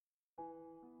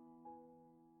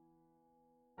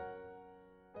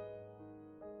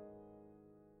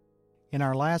In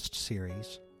our last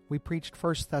series, we preached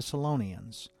 1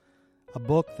 Thessalonians, a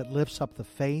book that lifts up the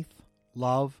faith,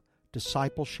 love,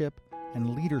 discipleship,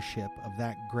 and leadership of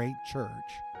that great church.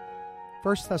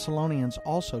 1 Thessalonians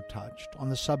also touched on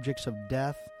the subjects of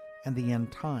death and the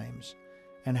end times,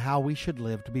 and how we should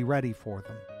live to be ready for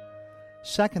them.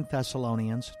 2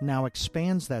 Thessalonians now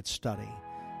expands that study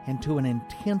into an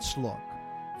intense look,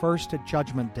 first at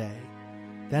Judgment Day,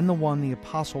 then the one the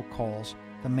apostle calls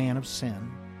the man of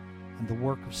sin, and the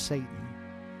work of Satan.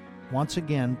 Once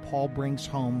again, Paul brings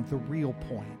home the real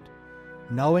point.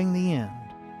 Knowing the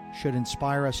end should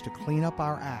inspire us to clean up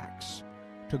our acts,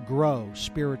 to grow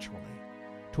spiritually,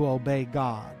 to obey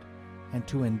God, and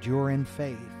to endure in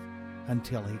faith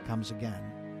until He comes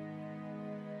again.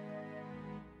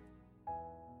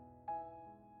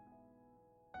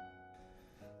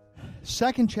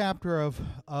 Second chapter of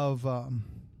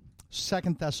 2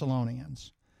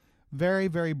 Thessalonians. Very,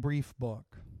 very brief book.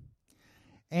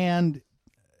 And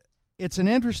it's an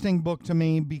interesting book to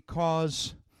me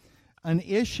because an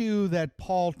issue that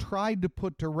Paul tried to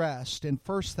put to rest in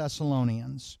 1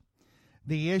 Thessalonians,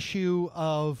 the issue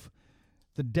of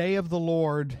the day of the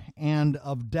Lord and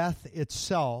of death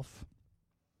itself,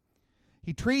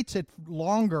 he treats it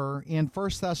longer in 1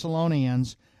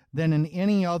 Thessalonians than in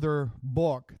any other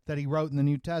book that he wrote in the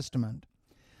New Testament.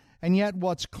 And yet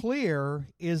what's clear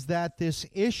is that this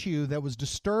issue that was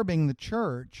disturbing the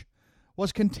church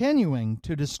was continuing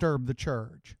to disturb the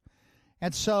church.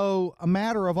 And so, a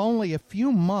matter of only a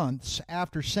few months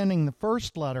after sending the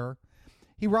first letter,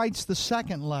 he writes the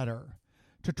second letter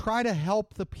to try to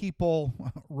help the people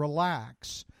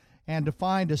relax and to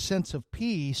find a sense of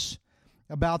peace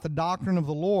about the doctrine of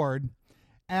the Lord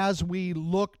as we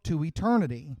look to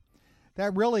eternity.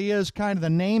 That really is kind of the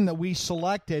name that we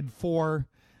selected for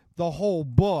the whole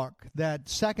book, that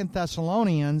 2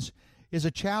 Thessalonians is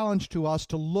a challenge to us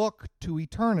to look to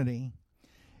eternity.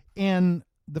 In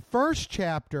the first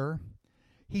chapter,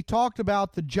 he talked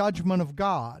about the judgment of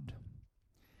God.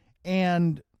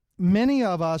 And many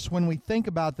of us, when we think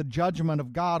about the judgment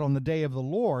of God on the day of the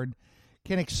Lord,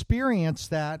 can experience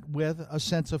that with a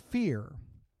sense of fear.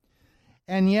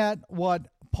 And yet, what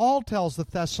Paul tells the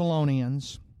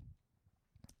Thessalonians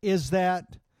is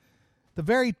that the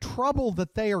very trouble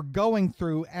that they are going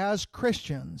through as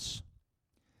Christians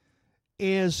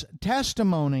is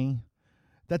testimony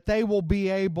that they will be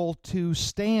able to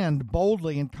stand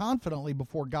boldly and confidently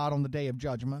before God on the day of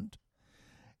judgment,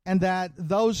 and that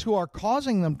those who are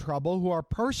causing them trouble, who are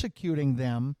persecuting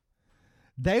them,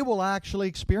 they will actually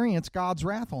experience God's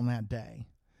wrath on that day.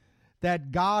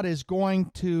 That God is going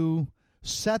to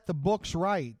set the books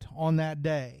right on that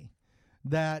day,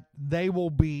 that they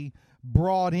will be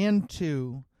brought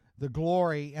into the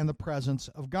glory and the presence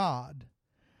of God.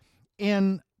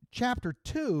 In chapter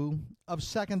 2 of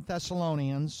 2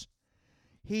 Thessalonians,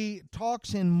 he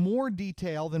talks in more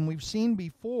detail than we've seen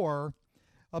before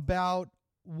about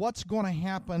what's going to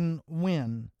happen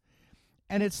when.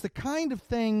 And it's the kind of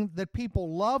thing that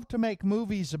people love to make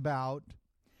movies about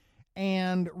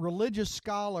and religious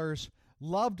scholars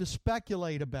love to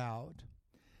speculate about,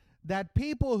 that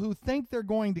people who think they're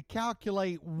going to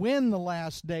calculate when the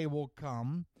last day will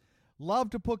come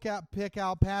love to pick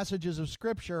out passages of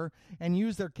Scripture and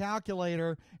use their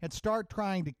calculator and start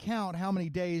trying to count how many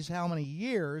days, how many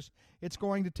years it's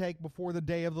going to take before the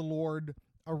day of the Lord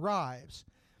arrives.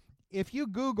 If you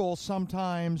Google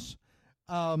sometimes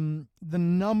the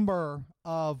number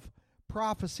of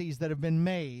prophecies that have been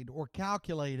made or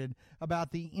calculated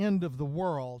about the end of the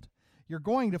world, you're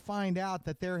going to find out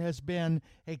that there has been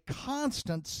a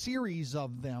constant series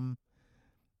of them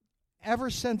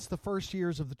ever since the first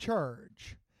years of the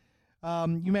church.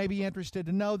 You may be interested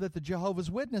to know that the Jehovah's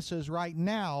Witnesses right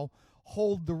now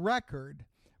hold the record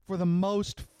for the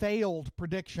most failed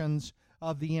predictions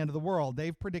of the end of the world.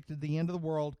 They've predicted the end of the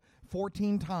world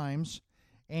 14 times,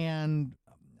 and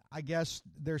I guess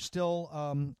they're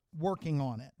still working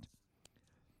on it.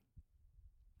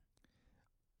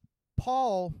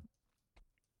 Paul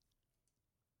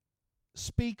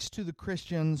speaks to the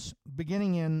Christians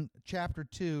beginning in chapter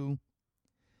 2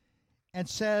 and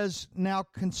says, "Now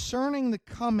concerning the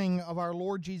coming of our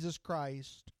Lord Jesus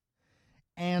Christ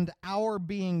and our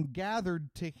being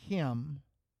gathered to Him,"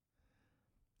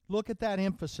 look at that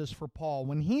emphasis for Paul.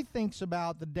 When he thinks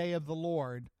about the day of the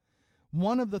Lord,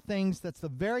 one of the things that's the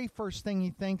very first thing he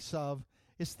thinks of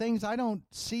is things I don't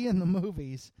see in the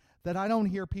movies, that I don't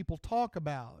hear people talk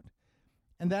about.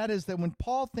 And that is that when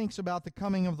Paul thinks about the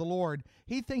coming of the Lord,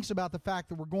 he thinks about the fact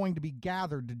that we're going to be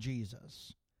gathered to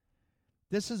Jesus.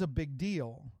 This is a big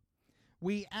deal.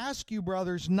 We ask you,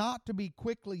 brothers, not to be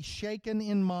quickly shaken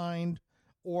in mind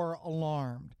or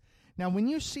alarmed. Now, when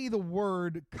you see the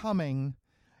word coming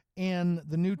in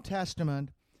the New Testament,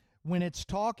 when it's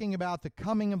talking about the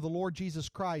coming of the Lord Jesus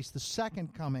Christ, the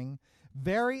second coming,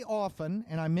 very often,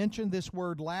 and I mentioned this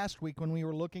word last week when we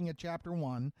were looking at chapter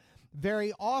 1,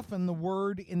 very often the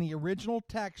word in the original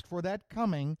text for that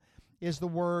coming is the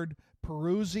word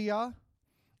parousia,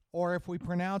 or if we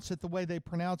pronounce it the way they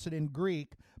pronounce it in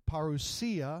Greek,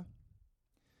 parousia.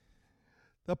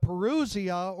 The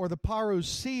parousia or the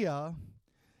parousia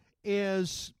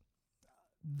is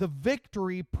the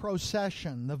victory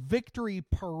procession, the victory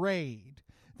parade,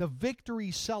 the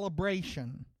victory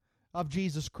celebration of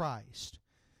Jesus Christ.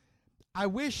 I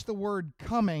wish the word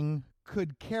coming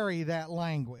could carry that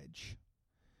language.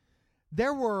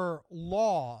 There were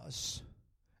laws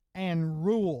and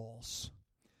rules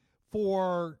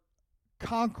for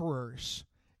conquerors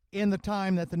in the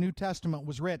time that the New Testament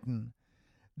was written.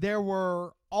 There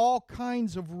were all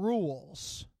kinds of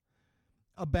rules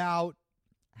about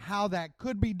how that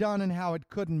could be done and how it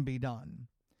couldn't be done.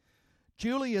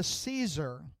 Julius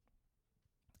Caesar,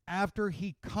 after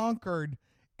he conquered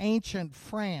ancient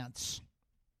France,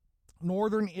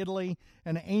 northern Italy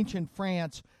and ancient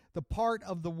France, the part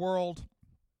of the world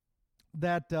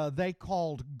that they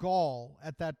called Gaul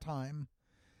at that time,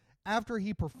 after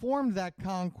he performed that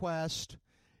conquest,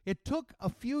 it took a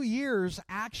few years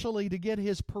actually to get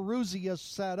his Perusia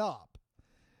set up.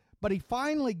 But he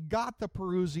finally got the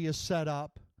Perusia set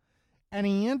up, and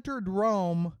he entered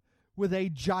Rome with a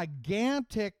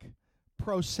gigantic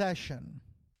procession.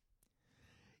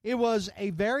 It was a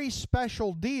very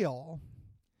special deal.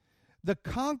 The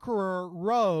conqueror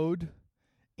rode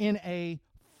in a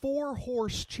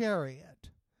 4-horse chariot,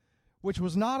 which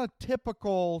was not a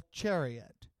typical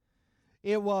chariot.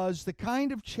 It was the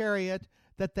kind of chariot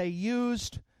that they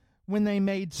used when they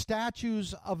made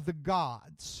statues of the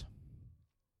gods.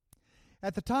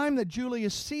 At the time that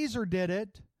Julius Caesar did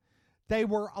it, they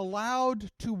were allowed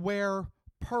to wear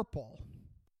purple,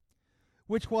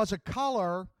 which was a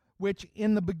color which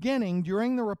in the beginning,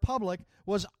 during the Republic,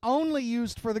 was only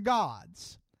used for the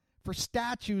gods, for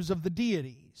statues of the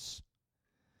deities.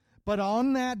 But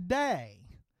on that day,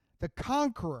 the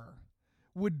conqueror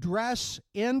would dress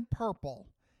in purple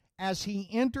as he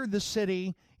entered the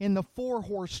city in the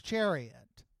 4-horse chariot.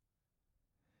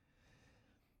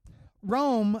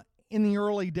 Rome, in the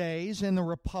early days, in the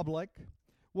Republic,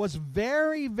 was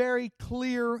very, very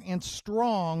clear and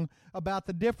strong about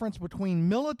the difference between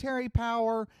military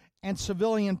power and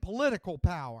civilian political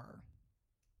power.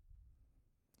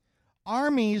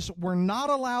 Armies were not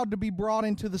allowed to be brought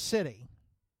into the city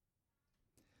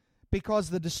because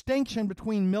the distinction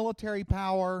between military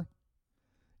power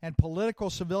and political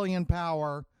civilian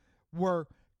power were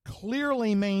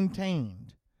clearly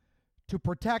maintained to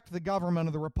protect the government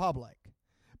of the Republic.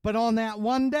 But on that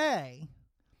one day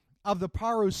of the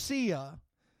parousia,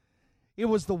 it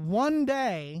was the one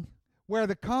day where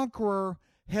the conqueror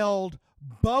held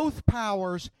both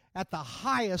powers at the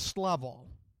highest level.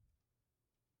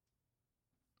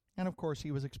 And of course,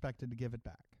 he was expected to give it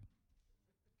back.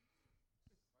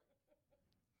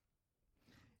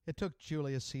 It took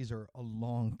Julius Caesar a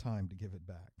long time to give it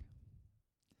back.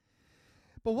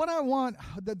 But what I want,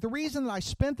 the reason that I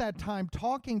spent that time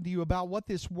talking to you about what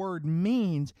this word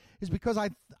means is because I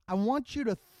want you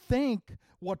to think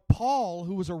what Paul,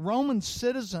 who was a Roman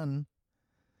citizen,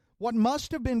 what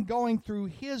must have been going through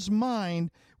his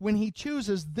mind when he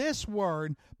chooses this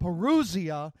word,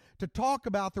 parousia, to talk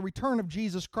about the return of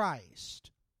Jesus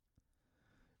Christ,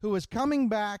 who is coming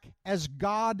back as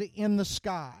God in the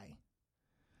sky,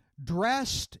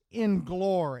 dressed in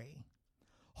glory,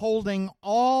 holding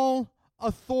all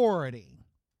authority,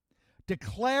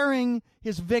 declaring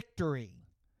his victory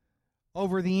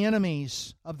over the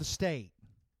enemies of the state.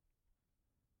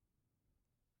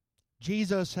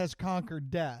 Jesus has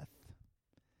conquered death.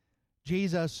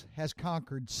 Jesus has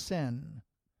conquered sin.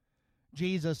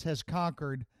 Jesus has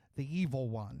conquered the evil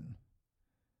one.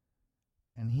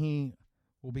 And he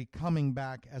will be coming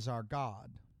back as our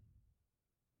God.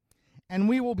 And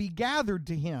we will be gathered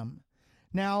to him.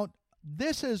 Now,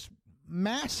 this is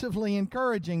massively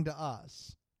encouraging to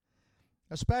us,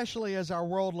 especially as our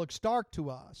world looks dark to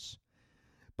us.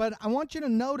 But I want you to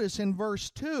notice in verse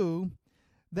 2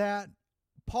 that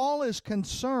Paul is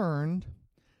concerned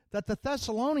that the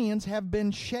Thessalonians have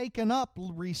been shaken up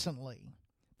recently.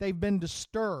 They've been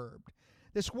disturbed.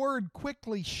 This word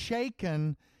quickly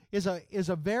shaken is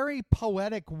a very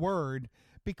poetic word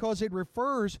because it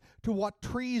refers to what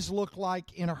trees look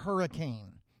like in a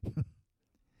hurricane.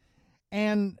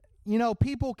 And, you know,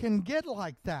 people can get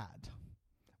like that.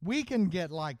 We can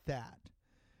get like that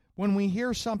when we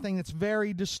hear something that's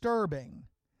very disturbing.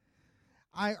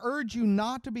 I urge you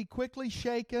not to be quickly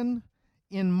shaken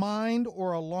in mind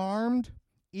or alarmed,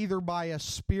 either by a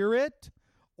spirit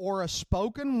or a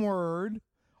spoken word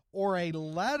or a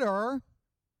letter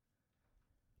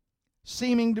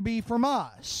seeming to be from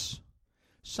us.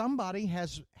 Somebody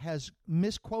has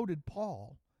misquoted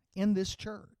Paul in this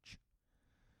church.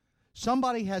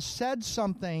 Somebody has said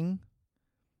something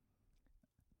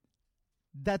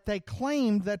that they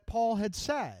claimed that Paul had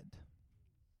said,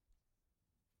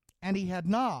 and he had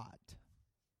not.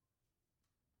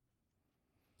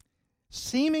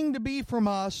 Seeming to be from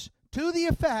us, to the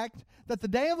effect that the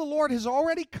day of the Lord has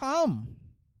already come.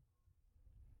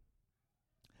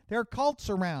 There are cults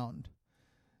around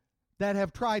that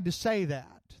have tried to say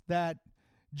that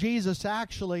Jesus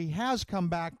actually has come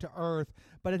back to earth,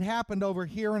 but it happened over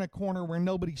here in a corner where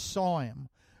nobody saw him,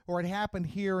 or it happened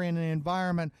here in an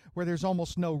environment where there's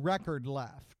almost no record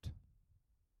left.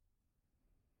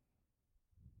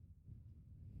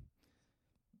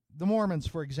 The Mormons,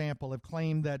 for example, have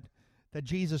claimed that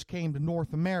Jesus came to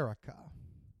North America.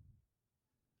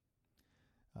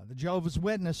 The Jehovah's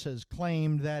Witnesses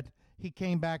claimed that he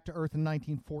came back to earth in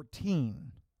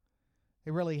 1914.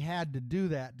 They really had to do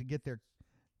that to get their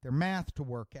math to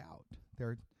work out,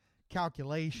 their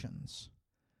calculations.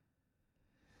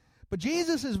 But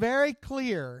Jesus is very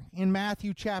clear in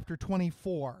Matthew chapter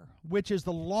 24, which is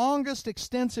the longest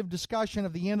extensive discussion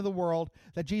of the end of the world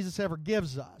that Jesus ever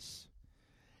gives us.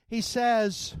 He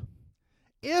says,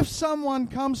 if someone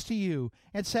comes to you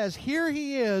and says, here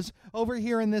he is over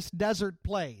here in this desert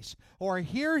place, or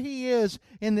here he is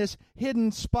in this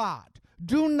hidden spot,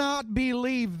 do not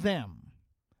believe them.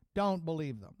 Don't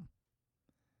believe them.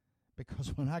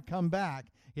 Because when I come back,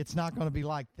 it's not going to be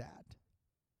like that.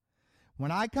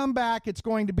 When I come back, it's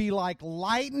going to be like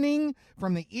lightning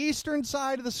from the eastern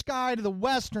side of the sky to the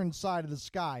western side of the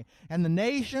sky. And the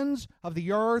nations of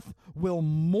the earth will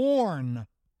mourn.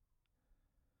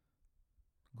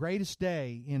 Greatest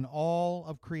day in all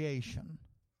of creation.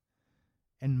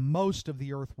 And most of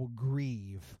the earth will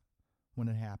grieve when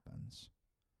it happens.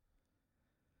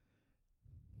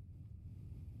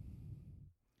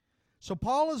 So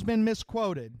Paul has been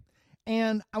misquoted.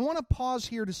 And I want to pause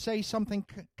here to say something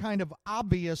kind of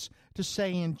obvious to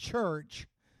say in church,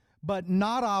 but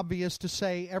not obvious to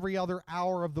say every other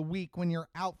hour of the week when you're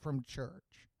out from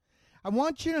church. I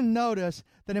want you to notice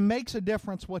that it makes a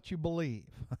difference what you believe.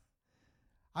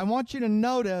 I want you to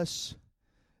notice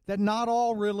that not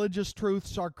all religious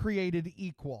truths are created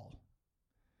equal.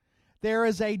 There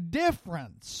is a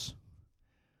difference.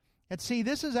 And see,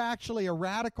 this is actually a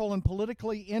radical and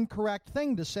politically incorrect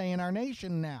thing to say in our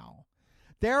nation now.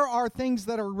 There are things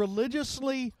that are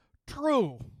religiously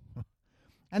true,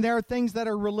 and there are things that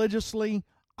are religiously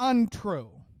untrue.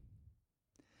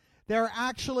 There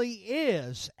actually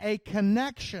is a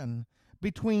connection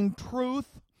between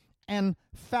truth and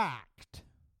fact.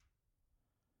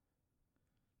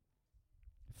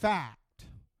 Fact.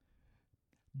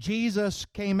 Jesus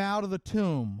came out of the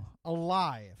tomb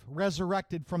alive,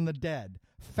 resurrected from the dead.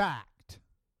 Fact.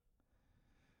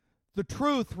 The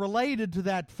truth related to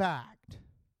that fact.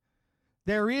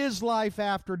 There is life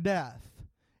after death,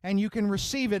 and you can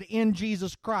receive it in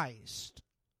Jesus Christ.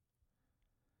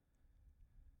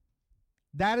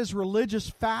 That is religious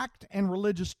fact and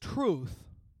religious truth.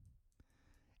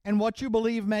 And what you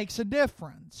believe makes a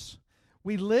difference.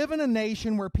 We live in a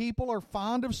nation where people are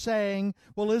fond of saying,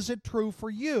 well, is it true for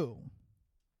you?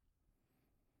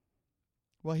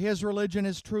 Well, his religion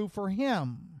is true for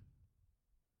him.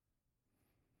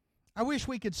 I wish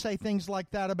we could say things like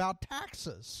that about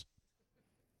taxes.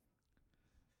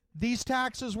 These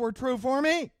taxes were true for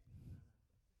me.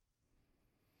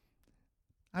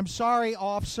 I'm sorry,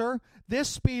 officer. This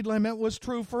speed limit was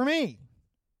true for me.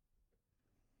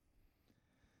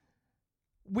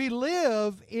 We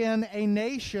live in a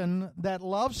nation that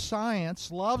loves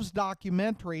science, loves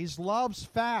documentaries, loves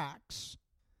facts.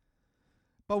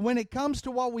 But when it comes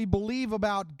to what we believe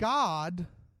about God,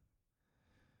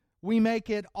 we make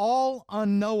it all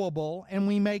unknowable and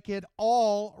we make it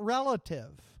all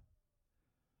relative.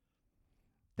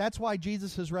 That's why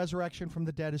Jesus' resurrection from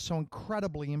the dead is so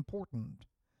incredibly important.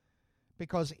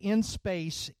 Because in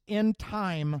space, in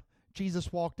time,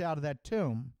 Jesus walked out of that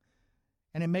tomb.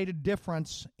 And it made a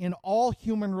difference in all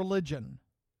human religion.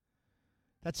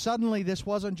 That suddenly this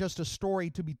wasn't just a story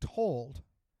to be told.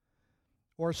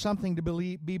 Or something to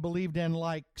be believed in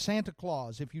like Santa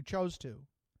Claus, if you chose to.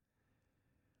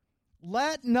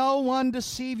 Let no one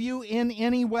deceive you in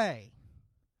any way.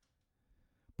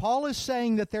 Paul is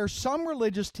saying that there are some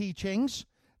religious teachings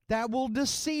that will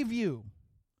deceive you.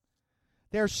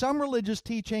 There are some religious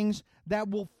teachings that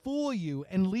will fool you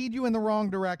and lead you in the wrong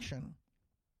direction.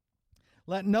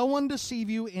 Let no one deceive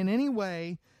you in any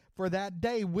way, for that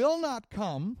day will not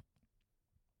come.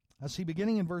 See,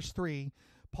 beginning in verse 3,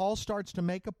 Paul starts to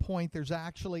make a point. There's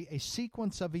actually a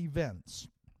sequence of events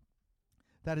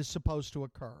that is supposed to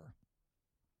occur.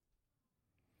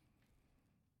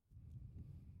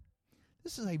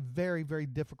 This is a very, very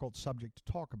difficult subject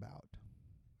to talk about.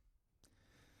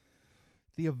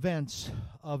 The events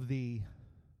of the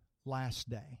last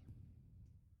day.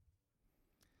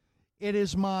 It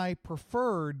is my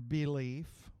preferred belief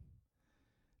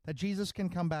that Jesus can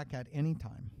come back at any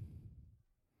time,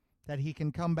 that he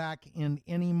can come back in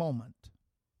any moment.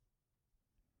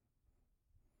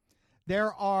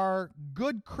 There are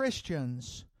good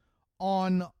Christians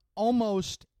on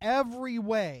almost every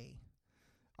way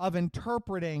of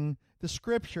interpreting the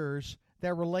Scriptures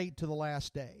that relate to the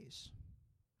last days.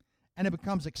 And it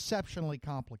becomes exceptionally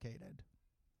complicated.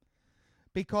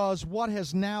 Because what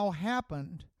has now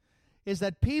happened is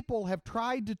that people have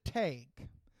tried to take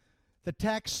the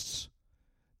texts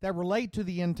that relate to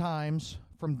the end times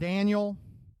from Daniel,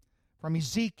 from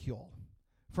Ezekiel,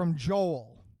 from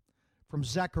Joel, from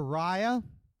Zechariah,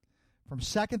 from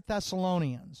 2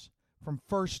 Thessalonians, from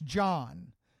 1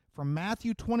 John, from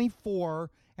Matthew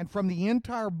 24, and from the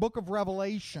entire book of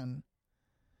Revelation,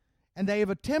 and they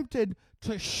have attempted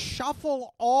to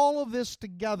shuffle all of this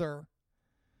together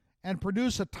and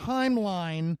produce a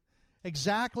timeline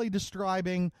exactly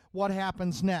describing what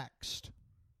happens next.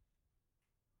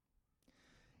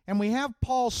 And we have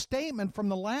Paul's statement from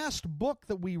the last book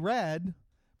that we read,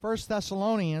 1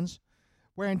 Thessalonians,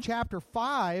 where in chapter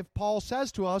 5, Paul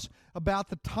says to us about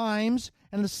the times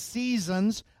and the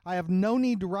seasons. I have no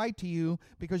need to write to you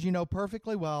because you know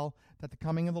perfectly well that the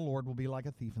coming of the Lord will be like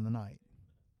a thief in the night.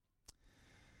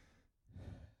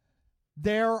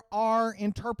 There are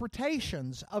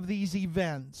interpretations of these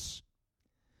events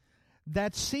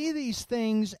that see these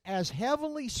things as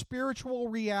heavily spiritual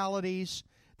realities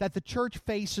that the church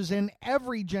faces in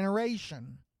every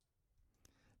generation.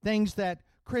 Things that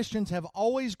Christians have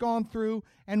always gone through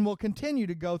and will continue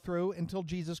to go through until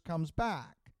Jesus comes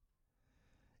back.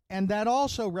 And that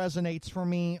also resonates for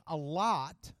me a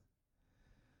lot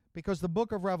because the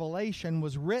book of Revelation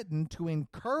was written to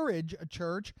encourage a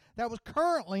church that was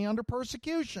currently under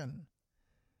persecution.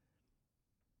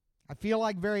 I feel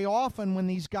like very often when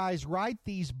these guys write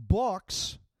these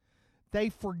books, they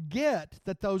forget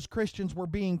that those Christians were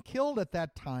being killed at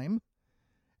that time.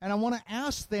 And I want to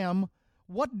ask them,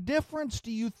 what difference do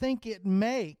you think it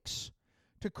makes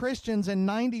to Christians in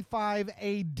 95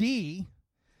 AD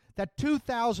that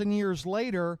 2,000 years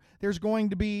later there's going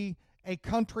to be a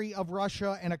country of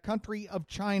Russia and a country of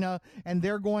China, and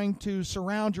they're going to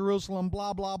surround Jerusalem,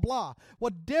 blah, blah, blah.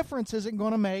 What difference is it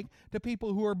going to make to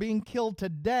people who are being killed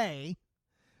today?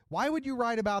 Why would you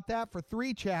write about that for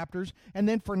 3 chapters, and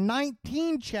then for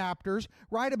 19 chapters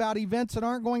write about events that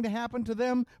aren't going to happen to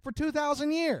them for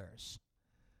 2,000 years?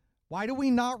 Why do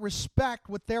we not respect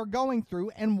what they're going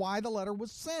through and why the letter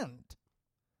was sent?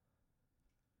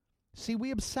 See,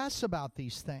 we obsess about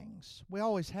these things. We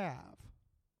always have.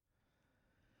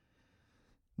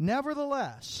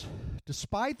 Nevertheless,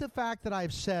 despite the fact that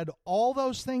I've said all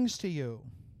those things to you,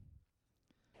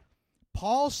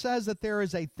 Paul says that there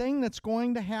is a thing that's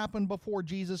going to happen before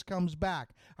Jesus comes back.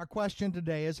 Our question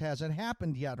today is, has it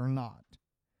happened yet or not?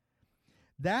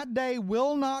 That day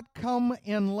will not come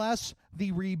unless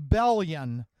the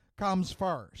rebellion comes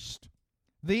first.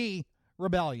 The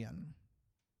rebellion.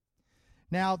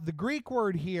 Now, the Greek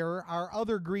word here, our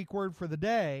other Greek word for the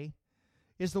day,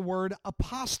 is the word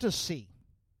apostasy,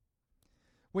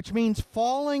 which means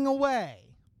falling away.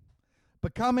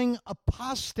 Becoming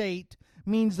apostate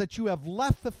means that you have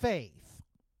left the faith.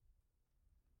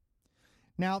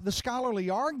 Now, the scholarly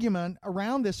argument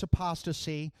around this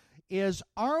apostasy is,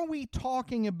 are we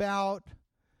talking about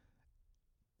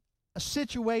a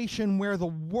situation where the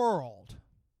world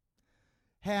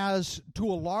has, to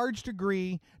a large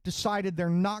degree, decided they're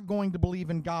not going to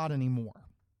believe in God anymore?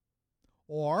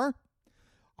 Or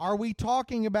are we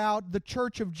talking about the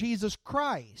Church of Jesus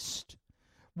Christ,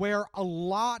 where a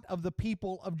lot of the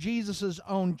people of Jesus'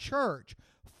 own church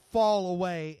fall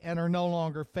away and are no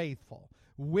longer faithful?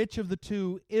 Which of the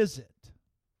two is it?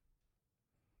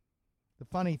 The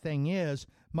funny thing is,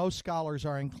 most scholars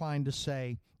are inclined to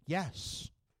say,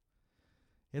 yes.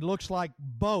 It looks like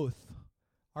both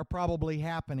are probably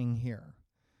happening here,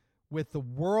 with the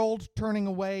world turning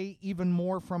away even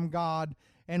more from God,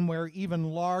 and where even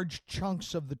large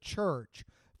chunks of the church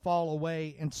fall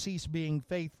away and cease being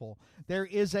faithful. There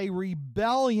is a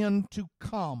rebellion to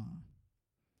come.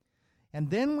 And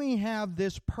then we have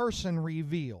this person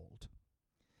revealed,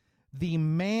 the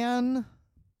man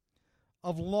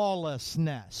of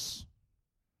lawlessness.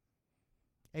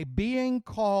 A being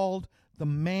called the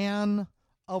man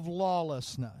of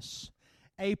lawlessness.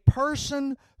 A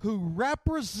person who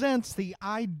represents the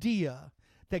idea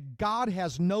that God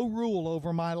has no rule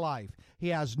over my life. He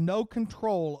has no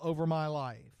control over my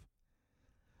life.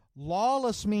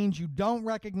 Lawless means you don't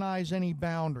recognize any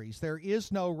boundaries. There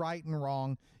is no right and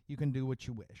wrong. You can do what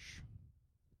you wish.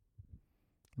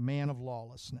 Man of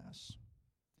lawlessness.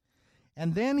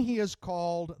 And then he is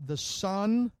called the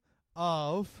son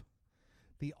of,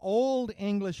 the Old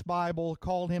English Bible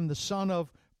called him the son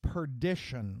of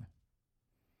perdition.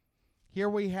 Here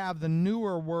we have the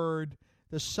newer word,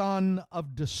 the son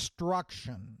of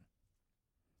destruction.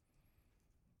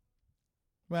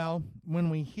 Well, when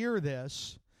we hear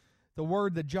this, the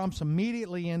word that jumps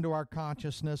immediately into our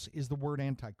consciousness is the word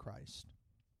Antichrist.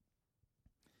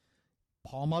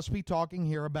 Paul must be talking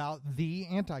here about the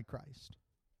Antichrist.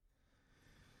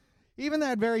 Even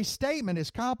that very statement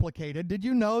is complicated. Did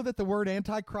you know that the word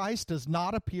Antichrist does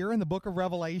not appear in the book of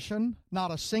Revelation?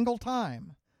 Not a single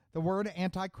time. The word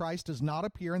Antichrist does not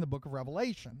appear in the book of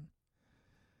Revelation.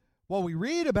 What we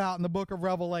read about in the book of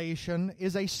Revelation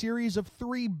is a series of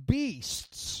 3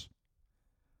 beasts.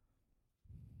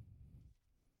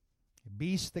 A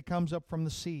beast that comes up from the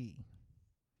sea,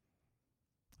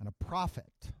 and a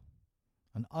prophet,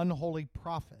 an unholy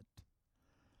prophet,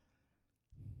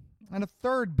 and a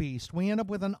third beast. We end up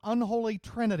with an unholy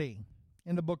trinity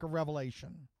in the book of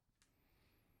Revelation.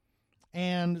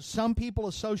 And some people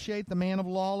associate the man of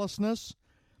lawlessness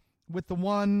with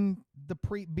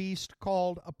the beast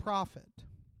called a prophet.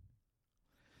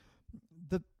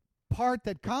 The part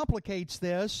that complicates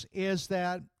this is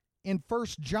that in 1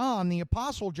 John, the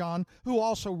Apostle John, who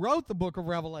also wrote the book of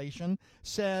Revelation,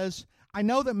 says, I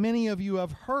know that many of you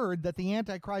have heard that the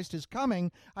Antichrist is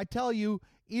coming. I tell you,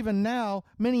 even now,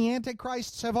 many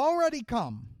Antichrists have already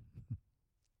come.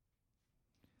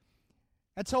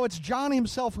 And so it's John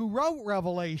himself who wrote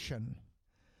Revelation,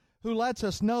 who lets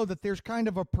us know that there's kind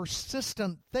of a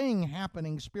persistent thing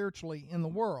happening spiritually in the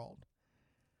world.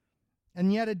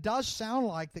 And yet it does sound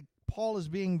like that Paul is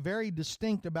being very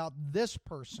distinct about this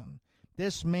person,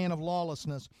 this man of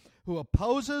lawlessness, who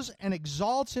opposes and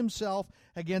exalts himself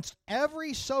against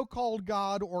every so-called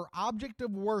God or object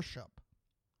of worship.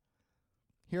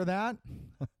 Hear that?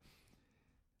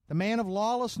 The man of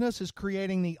lawlessness is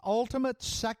creating the ultimate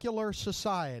secular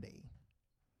society,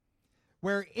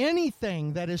 where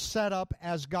anything that is set up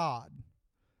as God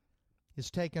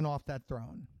is taken off that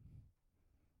throne,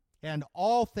 and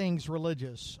all things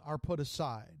religious are put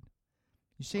aside.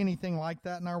 You see anything like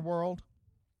that in our world?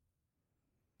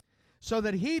 So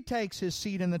that he takes his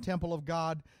seat in the temple of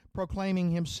God,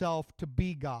 proclaiming himself to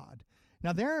be God.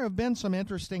 Now, there have been some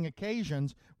interesting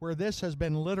occasions where this has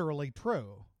been literally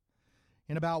true.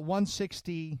 In about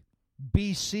 160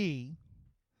 BC,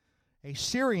 a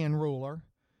Syrian ruler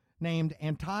named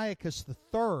Antiochus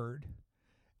III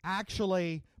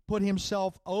actually put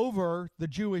himself over the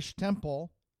Jewish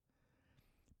temple,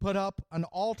 put up an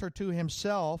altar to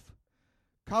himself,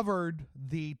 covered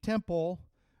the temple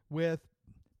with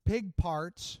pig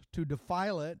parts to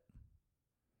defile it.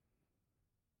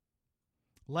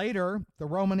 Later, the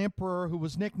Roman emperor, who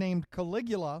was nicknamed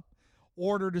Caligula,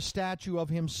 ordered a statue of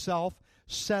himself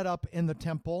set up in the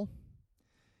temple.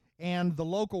 And the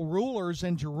local rulers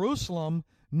in Jerusalem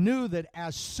knew that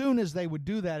as soon as they would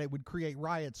do that, it would create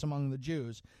riots among the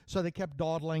Jews. So they kept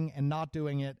dawdling and not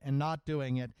doing it and not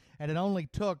doing it. And it only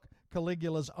took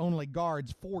Caligula's only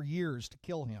guards 4 years to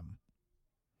kill him.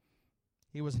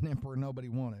 He was an emperor nobody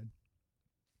wanted.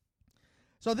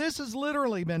 So this has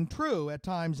literally been true at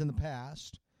times in the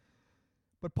past.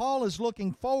 But Paul is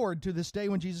looking forward to this day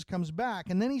when Jesus comes back.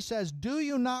 And then he says, do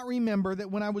you not remember that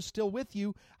when I was still with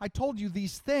you, I told you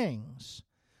these things?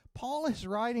 Paul is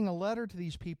writing a letter to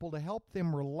these people to help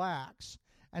them relax.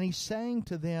 And he's saying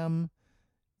to them,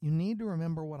 you need to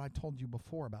remember what I told you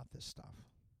before about this stuff.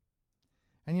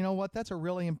 And you know what? That's a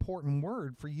really important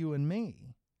word for you and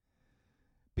me.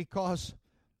 Because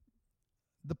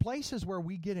the places where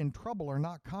we get in trouble are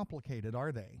not complicated,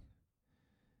 are they?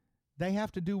 They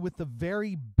have to do with the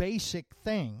very basic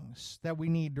things that we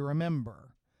need to remember.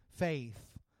 Faith,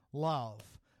 love,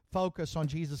 focus on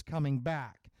Jesus coming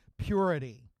back,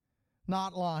 purity,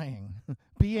 not lying,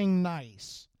 being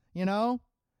nice, you know?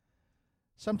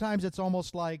 Sometimes it's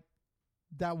almost like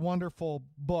that wonderful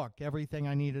book, Everything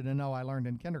I Needed to Know I Learned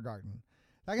in Kindergarten.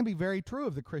 That can be very true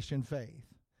of the Christian faith.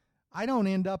 I don't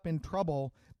end up in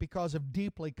trouble because of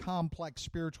deeply complex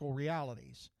spiritual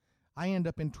realities. I end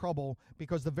up in trouble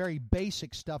because the very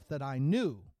basic stuff that I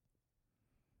knew,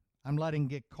 I'm letting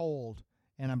get cold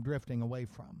and I'm drifting away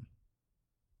from.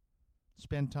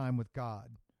 Spend time with God.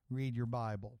 Read your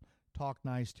Bible. Talk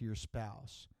nice to your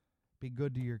spouse. Be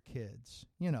good to your kids.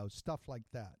 Stuff like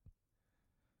that.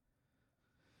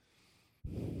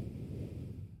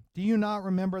 Do you not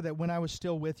remember that when I was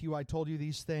still with you, I told you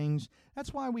these things?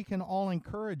 That's why we can all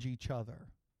encourage each other.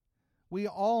 We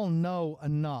all know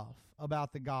enough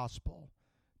about the gospel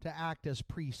to act as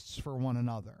priests for one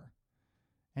another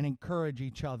and encourage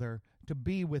each other to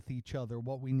be with each other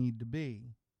what we need to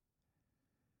be.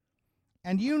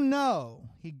 And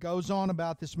he goes on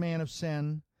about this man of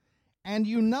sin, and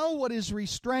you know what is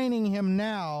restraining him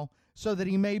now so that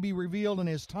he may be revealed in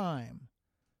his time.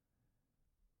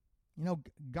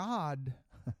 God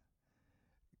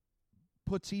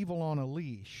puts evil on a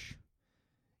leash.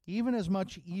 Even as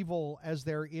much evil as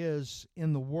there is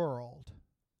in the world,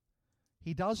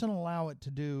 he doesn't allow it to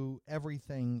do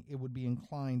everything it would be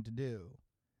inclined to do.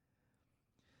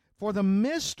 For the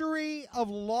mystery of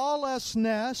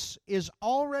lawlessness is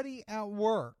already at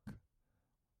work.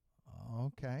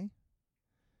 Okay.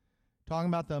 Talking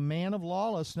about the man of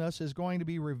lawlessness is going to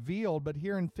be revealed, but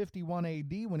here in 51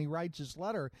 AD, when he writes this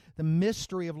letter, the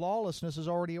mystery of lawlessness is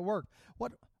already at work.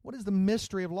 What is the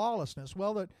mystery of lawlessness?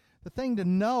 Well, the thing to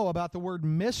know about the word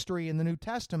mystery in the New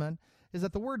Testament is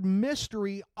that the word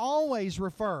mystery always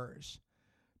refers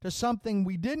to something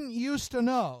we didn't used to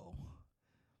know,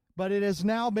 but it has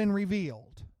now been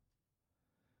revealed.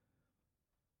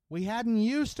 We hadn't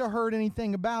used to heard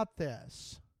anything about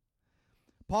this.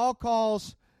 Paul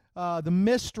calls the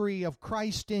mystery of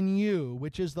Christ in you,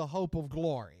 which is the hope of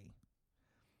glory.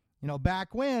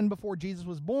 Back when, before Jesus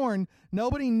was born,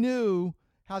 nobody knew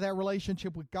how that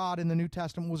relationship with God in the New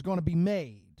Testament was going to be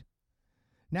made.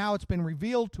 Now it's been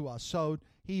revealed to us, so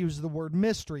he uses the word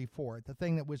mystery for it. The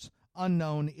thing that was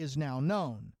unknown is now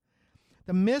known.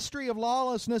 The mystery of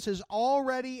lawlessness is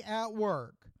already at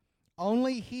work.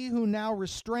 Only he who now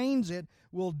restrains it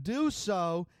will do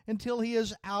so until he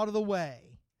is out of the way.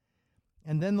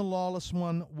 And then the lawless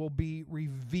one will be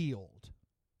revealed.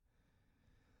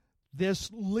 This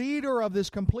leader of this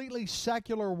completely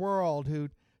secular world who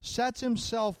sets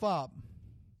himself up,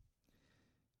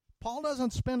 Paul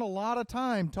doesn't spend a lot of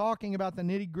time talking about the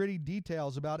nitty-gritty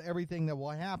details about everything that will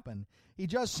happen. He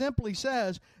just simply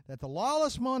says that the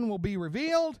lawless one will be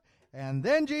revealed, and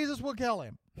then Jesus will kill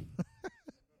him.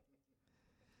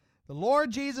 The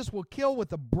Lord Jesus will kill with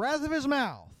the breath of his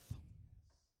mouth.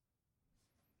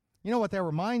 You know what that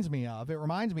reminds me of? It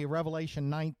reminds me of Revelation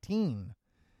 19,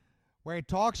 where it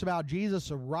talks about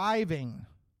Jesus arriving,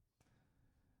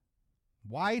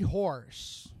 white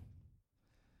horse,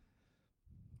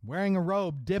 wearing a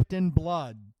robe dipped in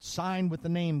blood, signed with the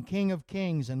name King of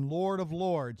Kings and Lord of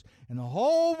Lords, and the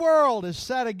whole world is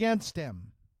set against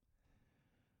him.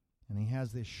 And he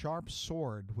has this sharp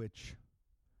sword which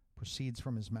proceeds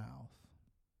from his mouth,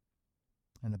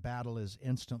 and the battle is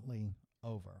instantly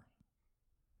over.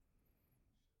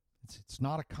 It's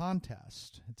not a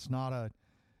contest. It's not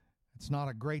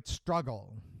a great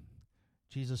struggle.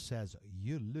 Jesus says,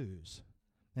 you lose.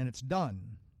 And it's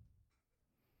done.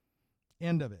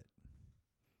 End of it.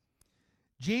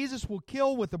 Jesus will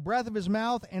kill with the breath of his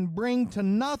mouth and bring to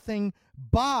nothing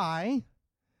by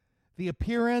the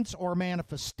appearance or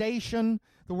manifestation.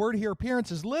 The word here,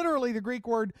 appearance, is literally the Greek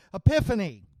word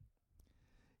epiphany.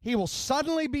 He will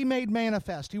suddenly be made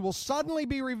manifest. He will suddenly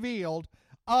be revealed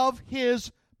of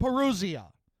his parousia,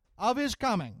 of his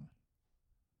coming.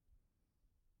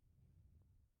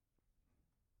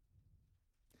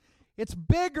 It's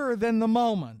bigger than the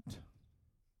moment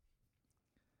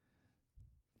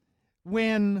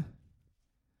when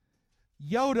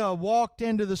Yoda walked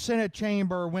into the Senate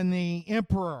chamber when the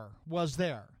emperor was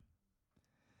there.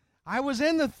 I was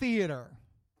in the theater.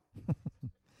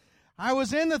 I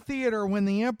was in the theater when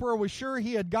the emperor was sure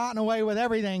he had gotten away with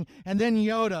everything, and then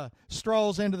Yoda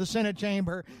strolls into the Senate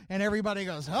chamber, and everybody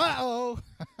goes, uh-oh,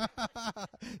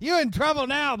 you in trouble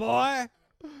now, boy.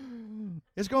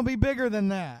 It's going to be bigger than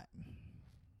that.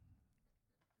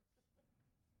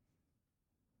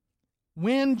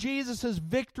 When Jesus'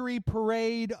 victory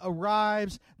parade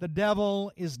arrives, the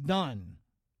devil is done.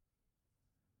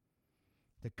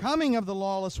 The coming of the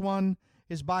lawless one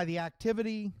is by the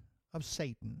activity of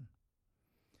Satan.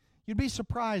 You'd be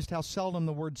surprised how seldom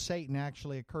the word Satan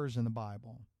actually occurs in the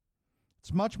Bible.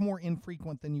 It's much more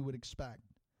infrequent than you would expect.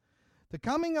 The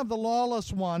coming of the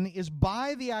lawless one is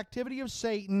by the activity of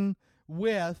Satan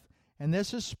with, and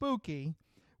this is spooky,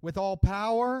 with all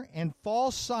power and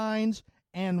false signs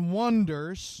and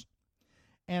wonders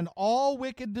and all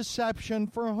wicked deception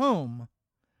for whom?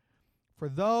 For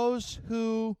those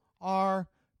who are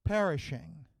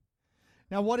perishing.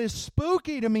 Now, what is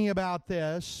spooky to me about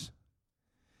this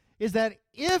is that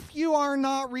if you are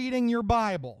not reading your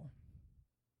Bible,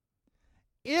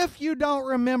 if you don't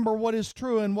remember what is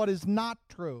true and what is not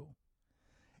true,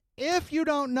 if you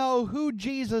don't know who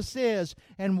Jesus is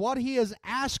and what He is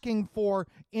asking for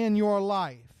in your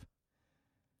life,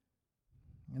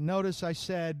 and notice I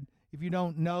said if you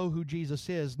don't know who Jesus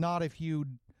is, not if you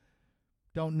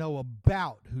don't know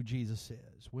about who Jesus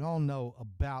is. We all know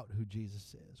about who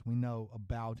Jesus is. We know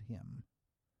about Him.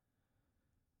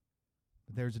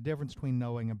 But there's a difference between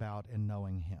knowing about and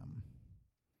knowing Him.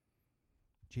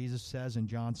 Jesus says in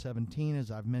John 17,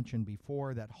 as I've mentioned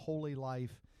before, that holy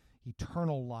life,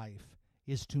 eternal life,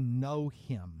 is to know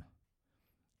Him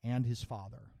and His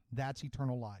Father. That's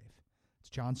eternal life. It's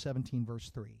John 17, verse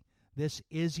 3. This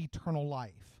is eternal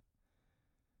life,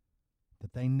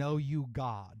 that they know you,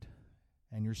 God,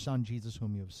 and your Son, Jesus,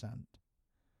 whom you have sent.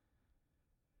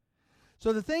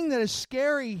 So the thing that is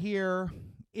scary here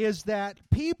is that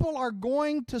people are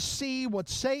going to see what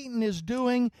Satan is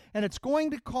doing, and it's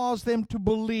going to cause them to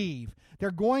believe.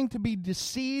 They're going to be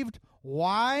deceived.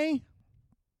 Why?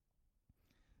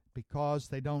 Because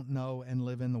they don't know and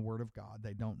live in the Word of God.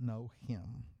 They don't know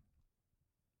Him.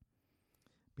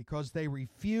 Because they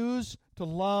refuse to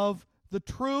love the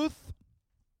truth,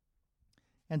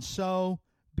 and so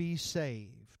be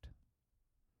saved.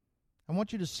 I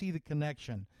want you to see the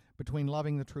connection between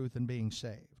loving the truth and being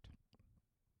saved.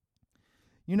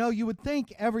 You know, you would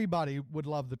think everybody would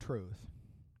love the truth,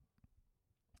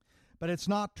 but it's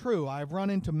not true. I've run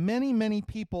into many, many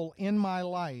people in my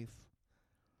life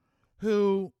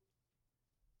who,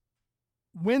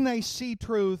 when they see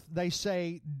truth, they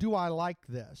say, "Do I like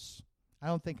this? I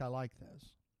don't think I like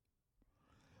this."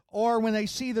 Or when they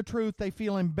see the truth, they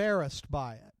feel embarrassed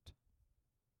by it.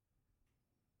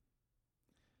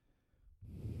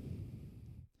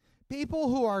 People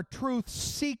who are truth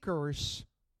seekers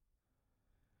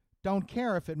don't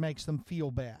care if it makes them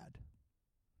feel bad.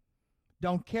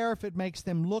 Don't care if it makes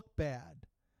them look bad.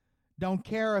 Don't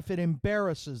care if it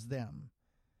embarrasses them.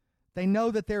 They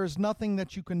know that there is nothing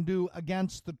that you can do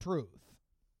against the truth.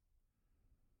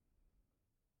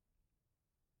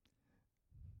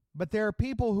 But there are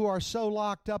people who are so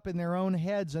locked up in their own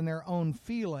heads and their own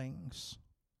feelings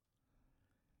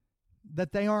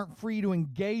that they aren't free to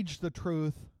engage the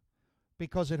truth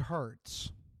because it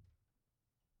hurts.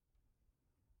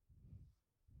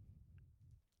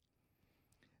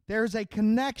 There's a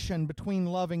connection between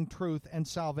loving truth and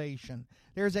salvation.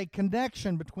 There's a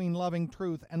connection between loving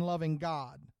truth and loving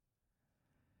God.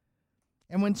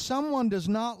 And when someone does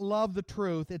not love the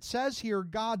truth, it says here,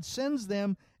 God sends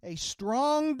them a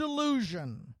strong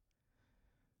delusion.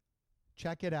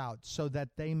 Check it out, so that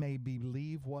they may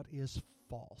believe what is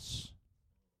false.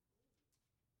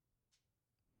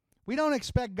 We don't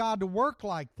expect God to work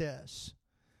like this.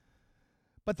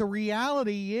 But the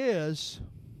reality is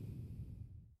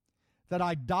that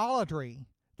idolatry,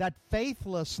 that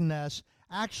faithlessness,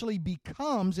 actually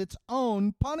becomes its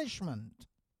own punishment.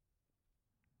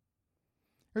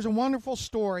 There's a wonderful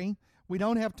story. We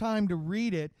don't have time to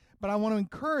read it, but I want to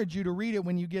encourage you to read it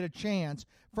when you get a chance.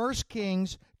 1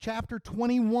 Kings chapter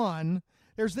 21,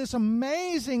 there's this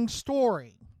amazing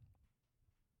story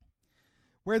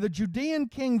where the Judean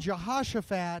king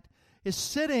Jehoshaphat is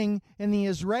sitting in the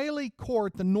Israeli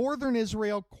court, the northern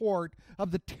Israel court,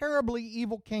 of the terribly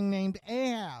evil king named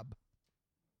Ahab.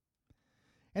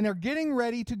 And they're getting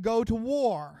ready to go to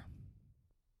war.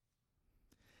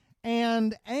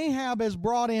 And Ahab has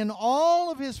brought in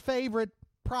all of his favorite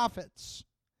prophets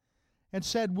and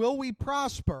said, "Will we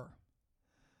prosper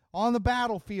on the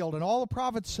battlefield?" And all the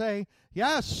prophets say,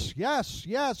 "Yes, yes,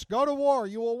 yes, go to war,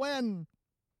 you will win."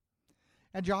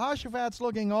 And Jehoshaphat's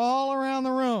looking all around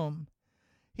the room.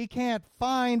 He can't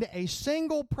find a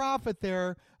single prophet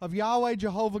there of Yahweh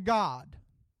Jehovah God.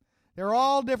 They're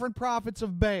all different prophets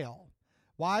of Baal.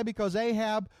 Why? Because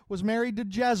Ahab was married to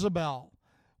Jezebel,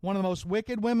 one of the most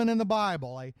wicked women in the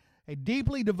Bible, a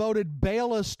deeply devoted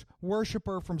Baalist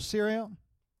worshiper from Syria.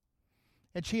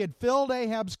 And she had filled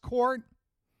Ahab's court,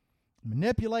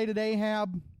 manipulated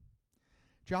Ahab.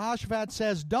 Jehoshaphat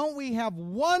says, "Don't we have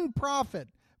one prophet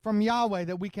from Yahweh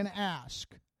that we can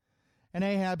ask?" And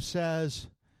Ahab says,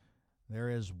 "There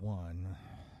is one,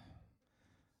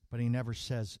 but he never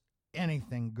says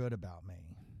anything good about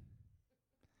me."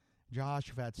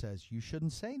 Jehoshaphat says, "You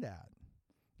shouldn't say that."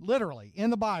 Literally, in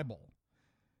the Bible.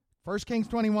 1 Kings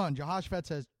 21, Jehoshaphat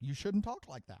says, "You shouldn't talk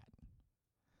like that.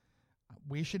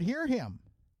 We should hear him."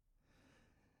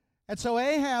 And so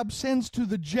Ahab sends to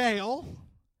the jail,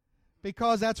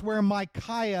 because that's where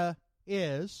Micaiah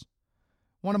is.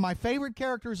 One of my favorite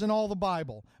characters in all the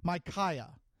Bible,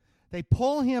 Micaiah. They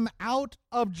pull him out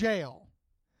of jail.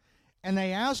 And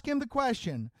they ask him the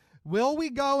question, will we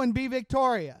go and be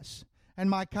victorious? And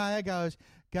Micaiah goes,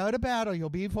 go to battle, you'll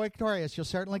be victorious, you'll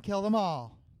certainly kill them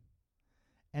all.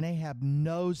 And Ahab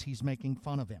knows he's making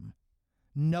fun of him,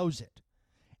 knows it.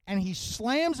 And he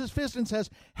slams his fist and says,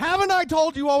 haven't I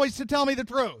told you always to tell me the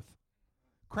truth?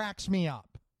 Cracks me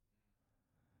up.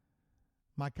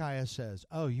 Micaiah says,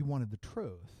 oh, you wanted the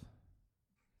truth.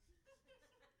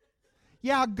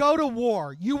 Yeah, go to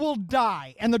war. You will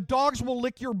die, and the dogs will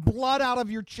lick your blood out of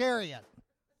your chariot.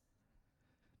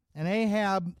 And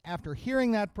Ahab, after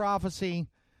hearing that prophecy,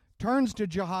 turns to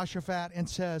Jehoshaphat and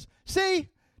says, see,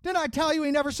 didn't I tell you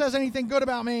he never says anything good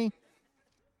about me?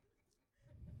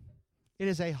 It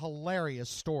is a hilarious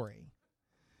story.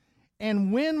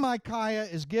 And when Micaiah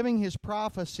is giving his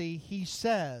prophecy, he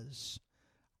says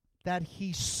that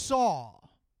he saw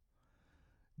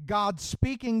God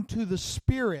speaking to the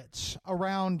spirits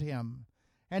around him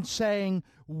and saying,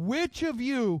 which of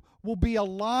you will be a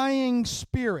lying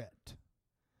spirit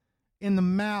in the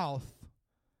mouth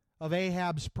of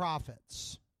Ahab's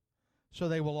prophets, so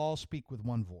they will all speak with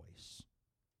one voice?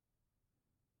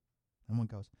 And one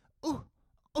goes, ooh,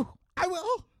 I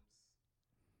will.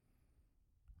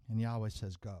 And Yahweh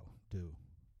says, go, do.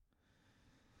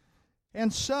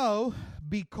 And so,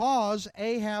 because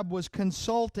Ahab was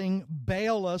consulting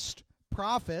Baalist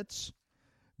prophets,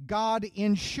 God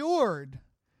ensured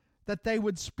that they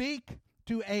would speak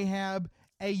to Ahab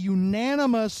a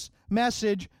unanimous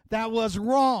message that was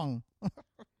wrong.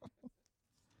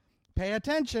 Pay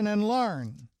attention and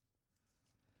learn.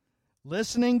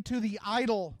 Listening to the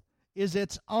idol is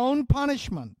its own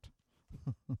punishment.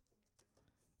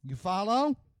 You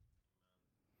follow?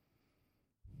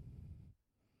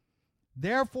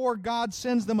 Therefore, God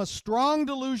sends them a strong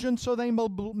delusion so they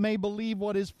may believe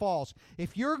what is false.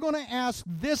 If you're going to ask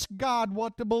this God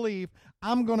what to believe,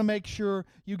 I'm going to make sure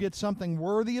you get something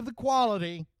worthy of the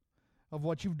quality of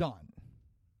what you've done,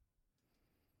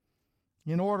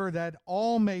 in order that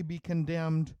all may be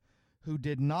condemned who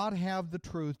did not have the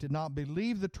truth, did not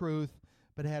believe the truth,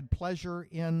 but had pleasure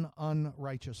in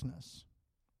unrighteousness.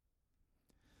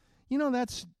 You know,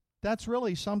 that's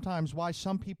really sometimes why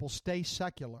some people stay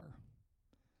secular.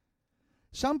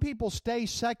 Some people stay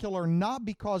secular not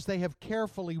because they have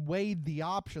carefully weighed the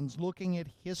options, looking at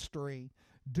history,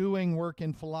 doing work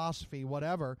in philosophy,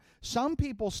 whatever. Some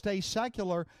people stay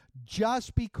secular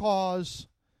just because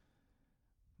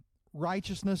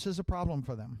righteousness is a problem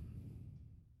for them.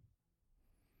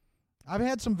 I've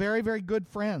had some very, very good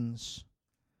friends,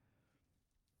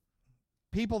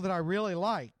 people that I really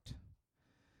liked,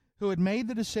 who had made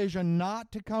the decision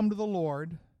not to come to the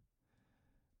Lord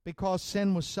because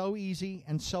sin was so easy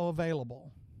and so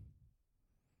available.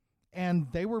 And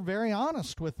they were very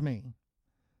honest with me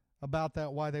about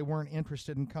that, why they weren't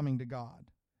interested in coming to God.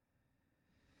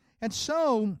 And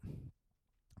so,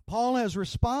 Paul has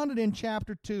responded in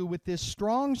chapter 2 with this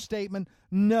strong statement,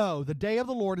 no, the day of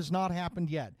the Lord has not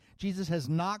happened yet. Jesus has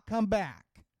not come back.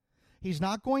 He's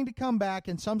not going to come back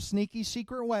in some sneaky,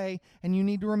 secret way, and you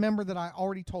need to remember that I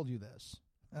already told you this.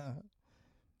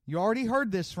 You already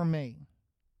heard this from me.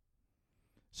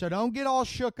 So don't get all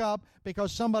shook up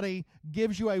because somebody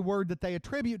gives you a word that they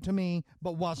attribute to me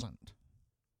but wasn't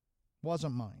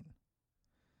mine.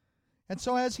 And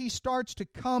so as he starts to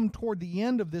come toward the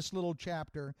end of this little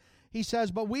chapter, he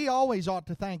says, but we always ought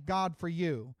to thank God for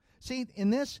you. See,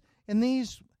 in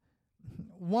these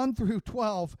 1 through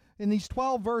 12, in these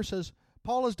 12 verses,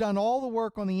 Paul has done all the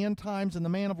work on the end times and the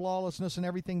man of lawlessness and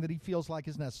everything that he feels like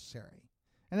is necessary.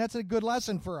 And that's a good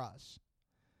lesson for us.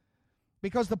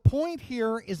 Because the point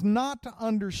here is not to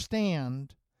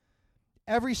understand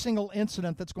every single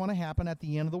incident that's going to happen at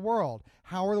the end of the world.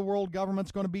 How are the world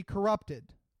governments going to be corrupted?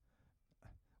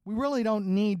 We really don't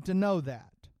need to know that.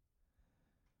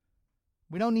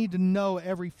 We don't need to know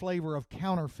every flavor of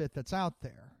counterfeit that's out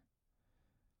there.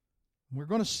 We're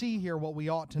going to see here what we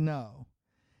ought to know.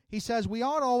 He says, we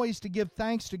ought always to give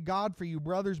thanks to God for you,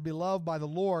 brothers beloved by the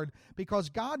Lord, because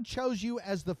God chose you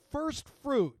as the first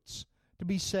fruits to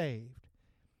be saved.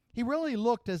 He really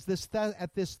looked at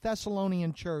this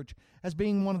Thessalonian church as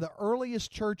being one of the earliest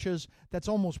churches that's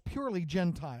almost purely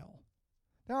Gentile.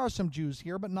 There are some Jews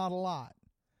here, but not a lot.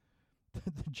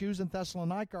 The Jews in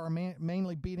Thessalonica are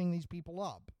mainly beating these people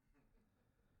up.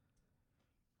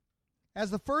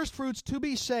 As the first fruits to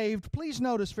be saved, please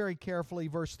notice very carefully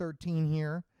verse 13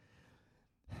 here,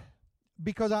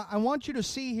 because I want you to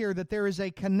see here that there is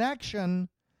a connection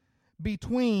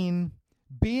between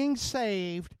being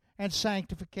saved and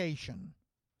sanctification.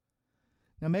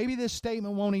 Now, maybe this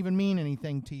statement won't even mean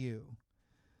anything to you,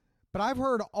 but I've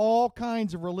heard all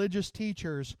kinds of religious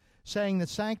teachers saying that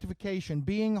sanctification,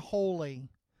 being holy,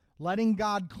 letting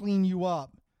God clean you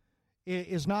up,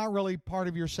 is not really part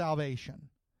of your salvation.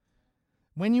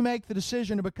 When you make the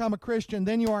decision to become a Christian,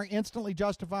 then you are instantly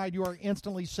justified, you are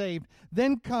instantly saved.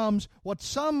 Then comes what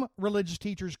some religious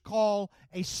teachers call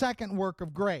a second work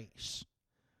of grace,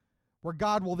 where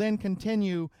God will then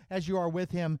continue as you are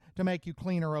with Him to make you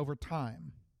cleaner over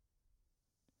time.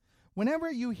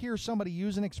 Whenever you hear somebody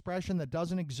use an expression that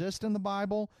doesn't exist in the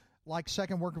Bible, like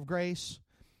second work of grace,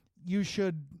 you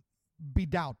should be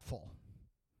doubtful.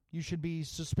 You should be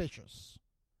suspicious.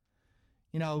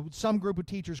 You know, some group of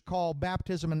teachers call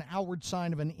baptism an outward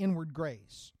sign of an inward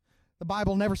grace. The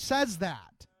Bible never says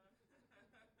that.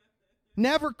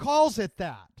 Never calls it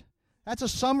that. That's a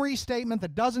summary statement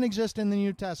that doesn't exist in the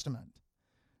New Testament.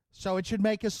 So it should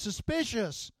make us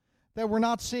suspicious that we're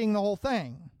not seeing the whole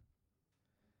thing.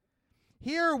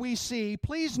 Here we see,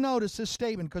 please notice this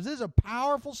statement, because this is a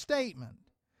powerful statement.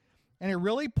 And it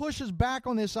really pushes back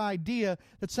on this idea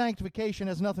that sanctification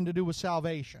has nothing to do with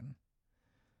salvation.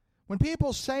 When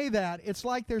people say that, it's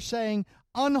like they're saying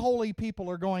unholy people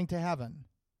are going to heaven.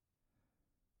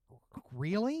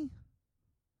 Really?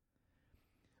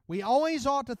 We always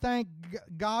ought to thank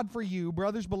God for you,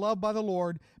 brothers beloved by the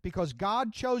Lord, because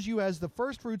God chose you as the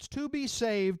firstfruits to be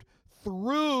saved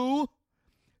through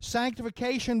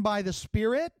sanctification by the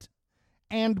Spirit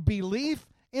and belief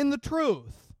in the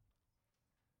truth.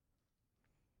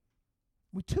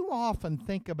 We too often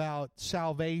think about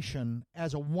salvation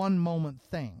as a one-moment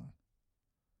thing.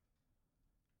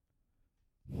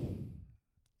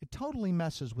 It totally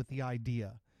messes with the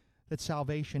idea that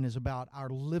salvation is about our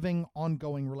living,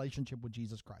 ongoing relationship with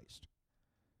Jesus Christ.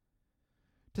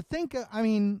 To think,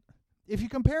 if you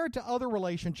compare it to other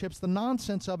relationships, the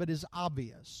nonsense of it is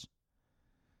obvious.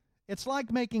 It's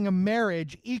like making a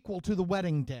marriage equal to the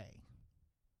wedding day.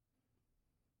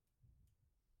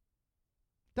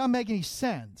 Doesn't make any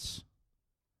sense.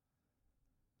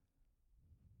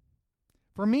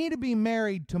 For me to be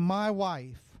married to my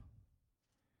wife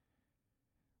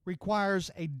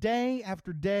requires a day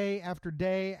after day after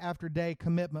day after day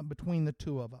commitment between the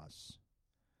two of us.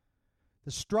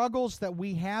 The struggles that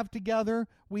we have together,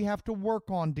 we have to work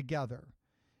on together.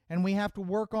 And we have to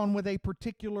work on with a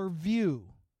particular view,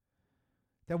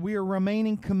 that we are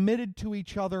remaining committed to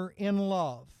each other in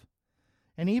love.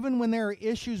 And even when there are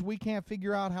issues we can't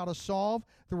figure out how to solve,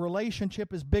 the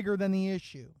relationship is bigger than the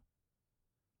issue.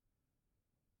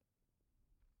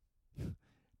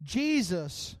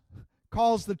 Jesus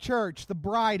calls the church the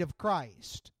bride of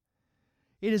Christ.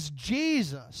 It is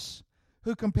Jesus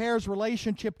who compares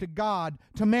relationship to God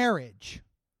to marriage.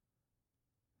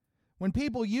 When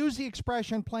people use the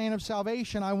expression plan of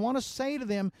salvation, I want to say to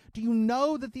them, do you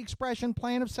know that the expression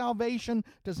plan of salvation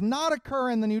does not occur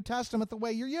in the New Testament the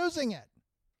way you're using it?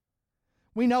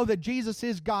 We know that Jesus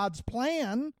is God's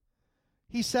plan.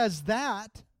 He says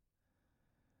that.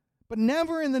 But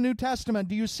never in the New Testament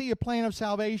do you see a plan of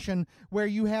salvation where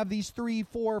you have these 3,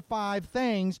 4, 5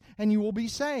 things and you will be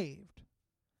saved.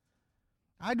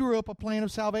 I drew up a plan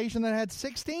of salvation that had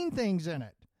 16 things in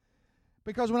it.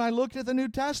 Because when I looked at the New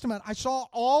Testament, I saw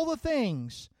all the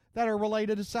things that are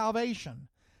related to salvation.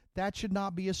 That should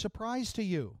not be a surprise to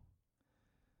you.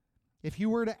 If you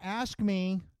were to ask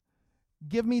me,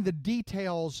 give me the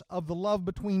details of the love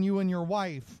between you and your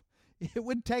wife, it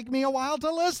would take me a while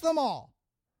to list them all.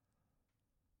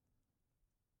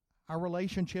 Our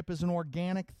relationship is an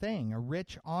organic thing, a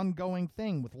rich, ongoing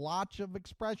thing with lots of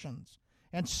expressions.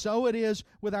 And so it is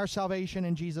with our salvation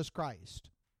in Jesus Christ.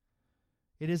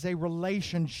 It is a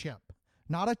relationship,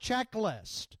 not a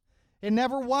checklist. It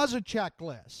never was a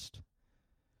checklist.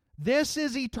 This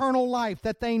is eternal life,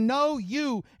 that they know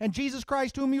you and Jesus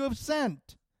Christ whom you have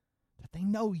sent. That they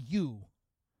know you.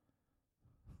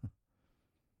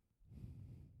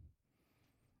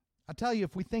 I tell you,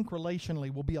 if we think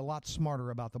relationally, we'll be a lot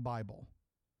smarter about the Bible.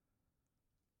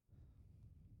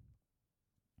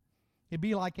 It'd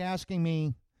be like asking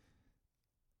me,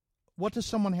 what does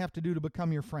someone have to do to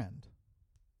become your friend?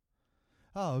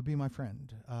 Oh, be my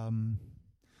friend.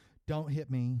 Don't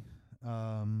hit me.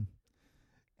 And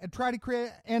try to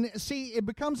create, and see, it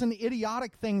becomes an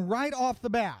idiotic thing right off the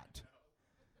bat.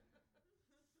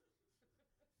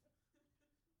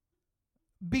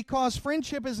 Because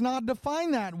friendship is not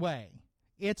defined that way.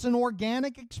 It's an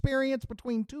organic experience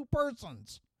between two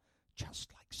persons,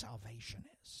 just like salvation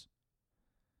is.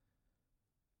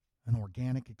 An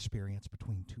organic experience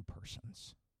between two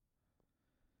persons.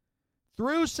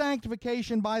 Through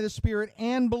sanctification by the Spirit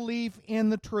and belief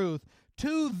in the truth,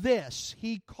 to this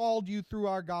He called you through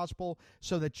our gospel,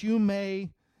 so that you may...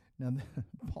 Now,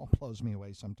 Paul blows me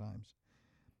away sometimes.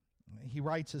 he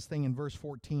writes this thing in verse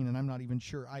 14, and I'm not even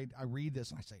sure. I read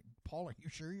this and I say, Paul, are you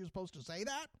sure you're supposed to say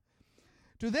that?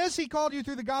 To this he called you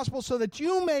through the gospel so that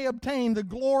you may obtain the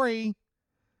glory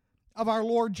of our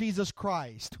Lord Jesus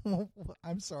Christ.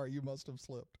 I'm sorry, you must have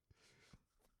slipped.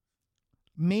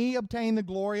 Me obtain the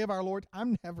glory of our Lord?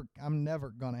 I'm never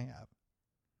going to have.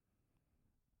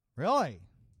 Really?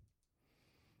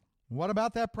 What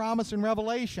about that promise in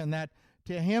Revelation that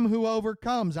to him who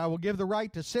overcomes, I will give the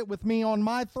right to sit with me on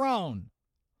my throne?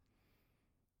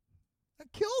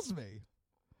 That kills me.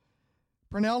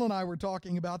 Pernell and I were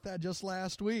talking about that just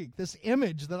last week. This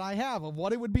image that I have of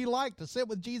what it would be like to sit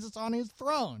with Jesus on his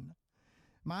throne.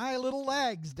 My little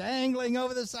legs dangling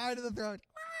over the side of the throne.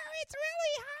 Wow, it's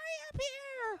really high up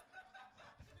here.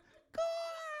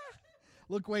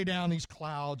 Look way down, these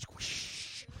clouds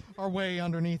whoosh, are way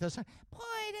underneath us.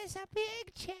 Boy, there's a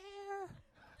big chair.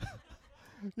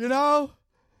 You know,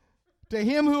 to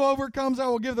him who overcomes, I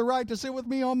will give the right to sit with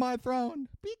me on my throne.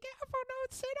 Be careful,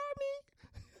 don't sit on me.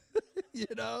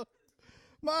 You know,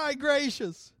 my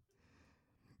gracious.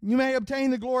 You may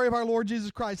obtain the glory of our Lord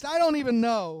Jesus Christ. I don't even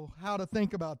know how to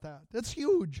think about that. That's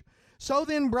huge. So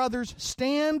then, brothers,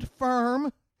 stand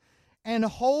firm and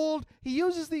hold. He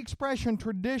uses the expression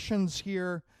traditions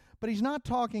here, but he's not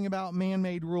talking about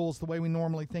man-made rules the way we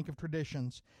normally think of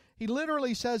traditions. He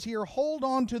literally says here, hold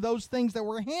on to those things that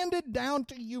were handed down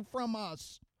to you from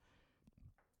us,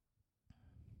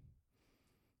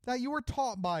 that you were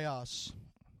taught by us,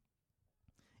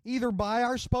 either by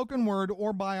our spoken word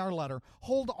or by our letter.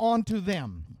 Hold on to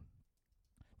them.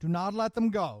 Do not let them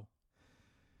go.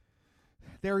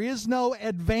 There is no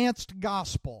advanced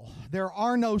gospel. There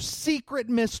are no secret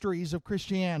mysteries of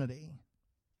Christianity.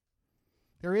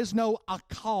 There is no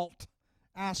occult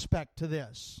aspect to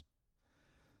this,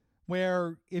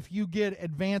 where if you get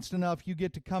advanced enough, you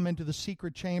get to come into the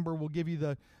secret chamber. We'll give you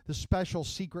the special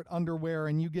secret underwear,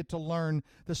 and you get to learn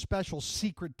the special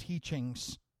secret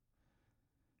teachings.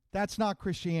 That's not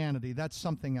Christianity. That's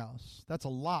something else. That's a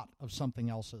lot of something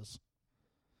else's.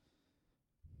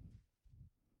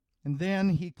 And then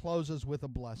he closes with a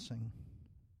blessing.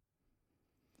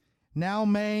 Now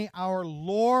may our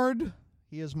Lord,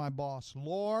 he is my boss,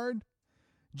 Lord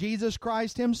Jesus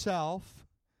Christ himself,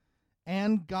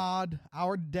 and God,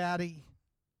 our Daddy,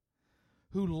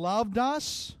 who loved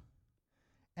us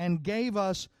and gave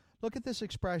us, look at this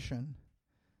expression.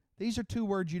 These are two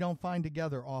words you don't find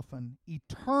together often.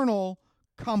 Eternal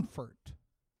comfort.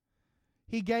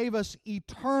 He gave us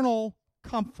eternal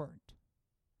comfort.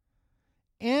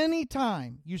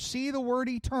 Anytime you see the word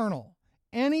eternal,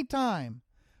 anytime,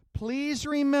 please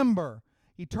remember,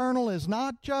 eternal is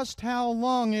not just how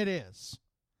long it is.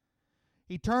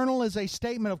 Eternal is a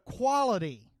statement of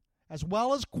quality as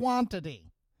well as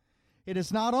quantity. It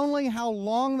is not only how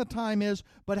long the time is,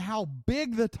 but how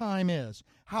big the time is,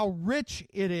 how rich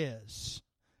it is,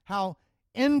 how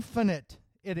infinite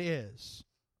it is.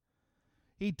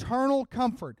 Eternal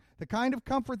comfort, the kind of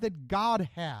comfort that God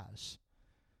has,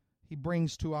 he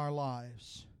brings to our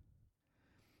lives.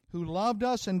 Who loved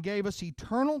us and gave us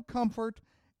eternal comfort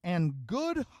and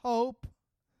good hope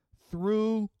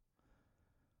through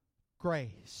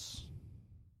grace.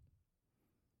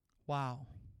 Wow.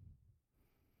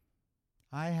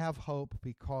 I have hope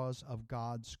because of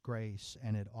God's grace,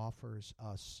 and it offers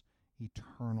us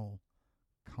eternal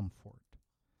comfort.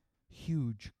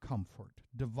 Huge comfort,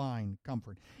 divine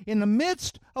comfort. In the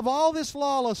midst of all this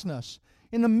lawlessness,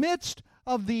 in the midst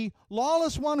of the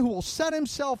lawless one who will set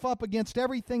himself up against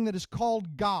everything that is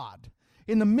called God,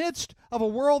 in the midst of a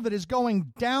world that is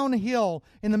going downhill,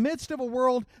 in the midst of a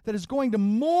world that is going to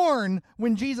mourn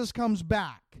when Jesus comes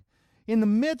back, in the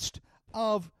midst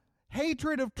of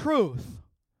hatred of truth,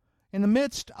 in the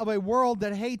midst of a world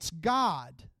that hates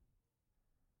God,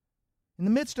 in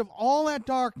the midst of all that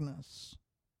darkness,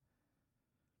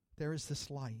 there is this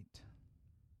light.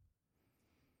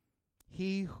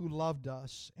 He who loved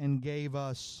us and gave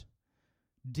us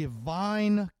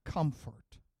divine comfort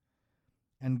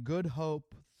and good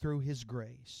hope through his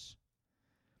grace.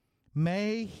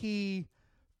 May he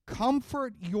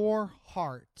comfort your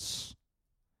hearts.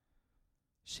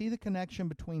 See the connection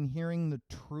between hearing the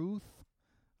truth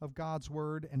of God's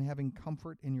word and having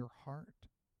comfort in your heart?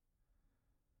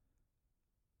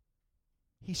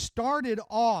 He started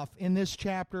off in this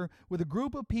chapter with a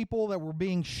group of people that were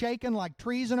being shaken like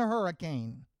trees in a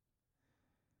hurricane.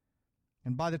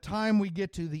 And by the time we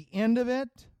get to the end of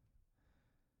it,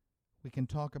 we can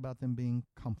talk about them being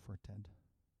comforted.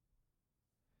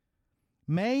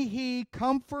 May he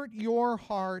comfort your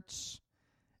hearts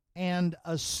and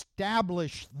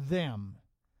establish them.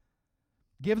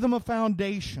 Give them a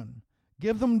foundation.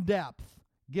 Give them depth.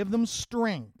 Give them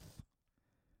strength.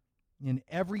 in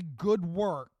every good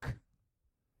work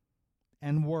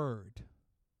and word.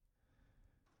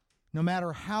 No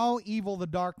matter how evil the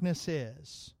darkness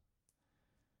is,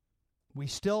 we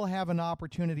still have an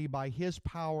opportunity by His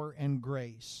power and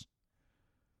grace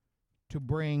to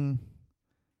bring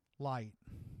light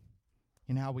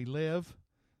in how we live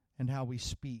and how we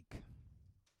speak.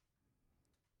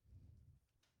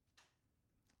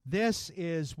 This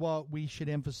is what we should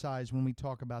emphasize when we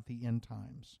talk about the end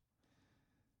times.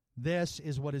 This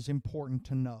is what is important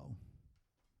to know.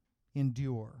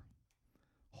 Endure.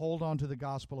 Hold on to the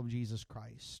gospel of Jesus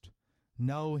Christ.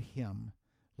 Know Him.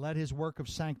 Let His work of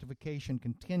sanctification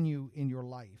continue in your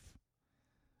life.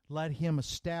 Let Him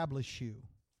establish you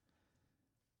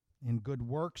in good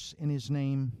works in His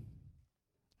name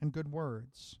and good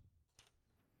words.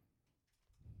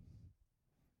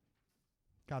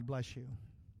 God bless you.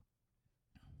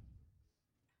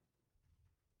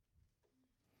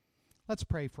 Let's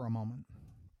pray for a moment.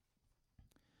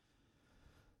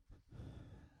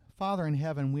 Father in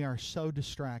heaven, we are so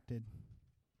distracted.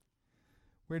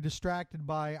 We're distracted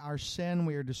by our sin.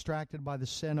 We are distracted by the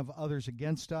sin of others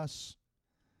against us.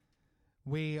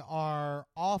 We are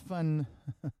often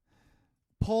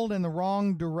pulled in the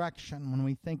wrong direction when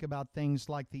we think about things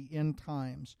like the end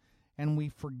times, and we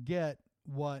forget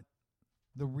what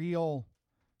the real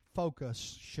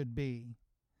focus should be.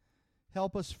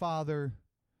 Help us, Father,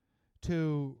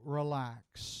 to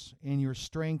relax in your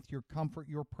strength, your comfort,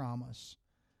 your promise.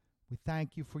 We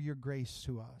thank you for your grace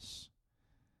to us.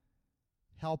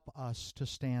 Help us to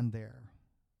stand there.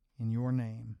 In your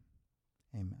name,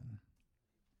 amen.